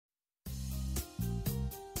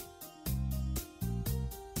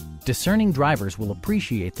Discerning drivers will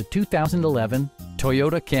appreciate the 2011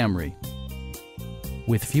 Toyota Camry.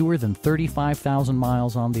 With fewer than 35,000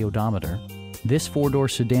 miles on the odometer, this four-door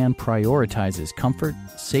sedan prioritizes comfort,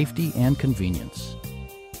 safety, and convenience.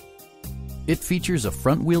 It features a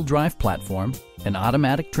front-wheel drive platform, an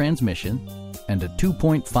automatic transmission, and a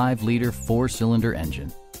 2.5-liter four-cylinder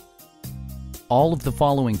engine. All of the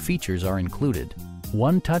following features are included: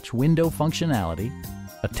 one-touch window functionality,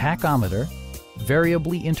 a tachometer,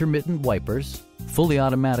 variably intermittent wipers, fully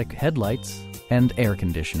automatic headlights, and air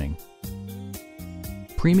conditioning.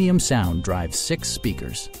 Premium sound drives 6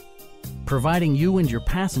 speakers, providing you and your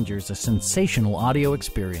passengers a sensational audio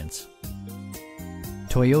experience.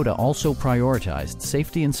 Toyota also prioritized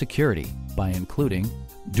safety and security by including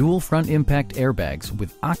dual front impact airbags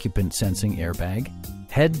with occupant sensing airbag,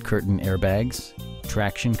 head curtain airbags,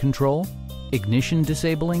 traction control, ignition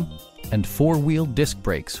disabling, and 4-wheel disc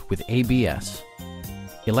brakes with ABS.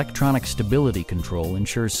 Electronic stability control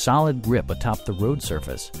ensures solid grip atop the road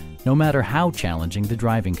surface, no matter how challenging the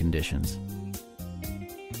driving conditions.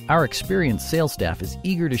 Our experienced sales staff is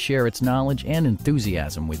eager to share its knowledge and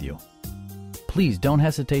enthusiasm with you. Please don't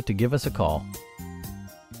hesitate to give us a call.